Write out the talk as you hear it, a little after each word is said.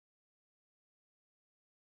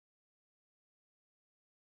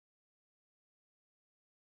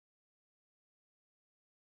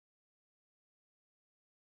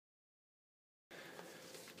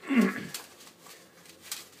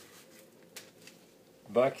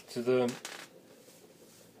Back to the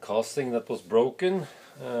casting that was broken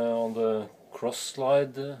on the cross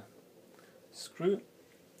slide screw.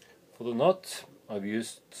 For the nut I've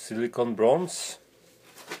used silicon bronze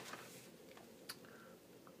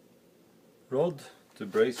rod to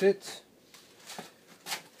brace it.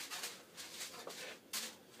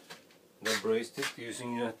 I brazed it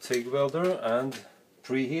using a TIG welder and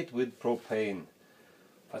preheat with propane.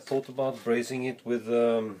 I thought about brazing it with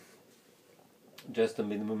just a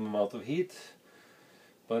minimum amount of heat,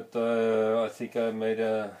 but I think I made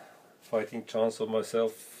a fighting chance of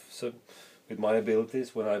myself with my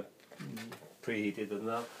abilities when I preheated it.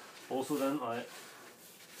 Now also then I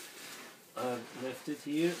left it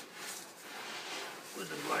here with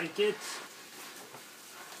a blanket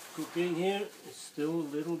cooking here. It's still a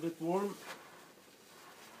little bit warm.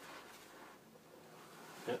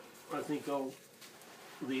 Yeah, I think I'll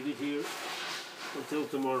leave it here until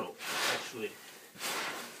tomorrow actually.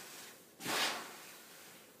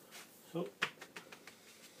 So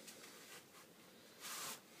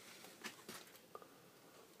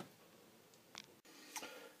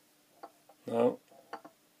now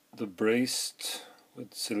the braced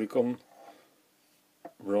with silicone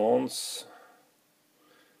bronze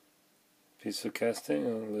piece of casting, a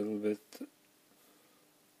little bit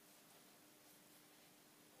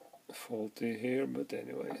faulty here, but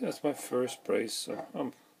anyway, that's my first brace, so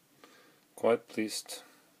I'm quite pleased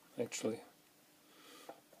actually.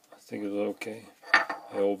 I think it was okay.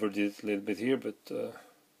 I overdid it a little bit here, but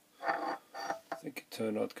I think it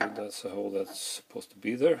turned out good. That's a hole that's supposed to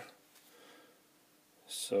be there.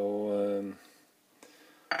 So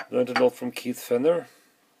learned a lot from Keith Fenner,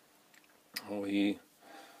 how he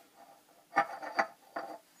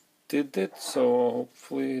did it, so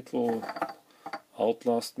hopefully it will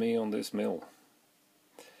outlast me on this mill.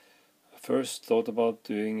 I first thought about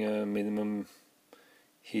doing a minimum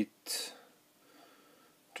heat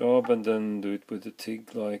job and then do it with the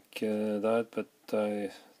TIG like that, but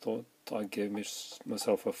I thought I gave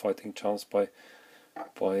myself a fighting chance by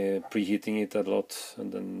preheating it a lot,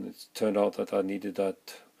 and then it turned out that I needed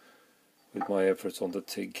that with my efforts on the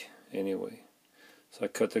TIG anyway. So I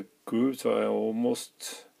cut a groove, so I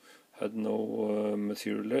almost had no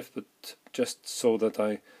material left, but just so that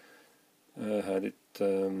I had it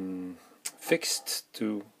fixed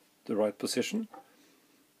to the right position,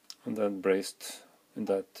 and then braced in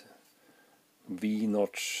that V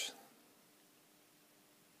notch.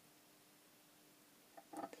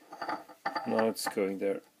 Now it's going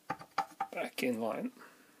there back in line.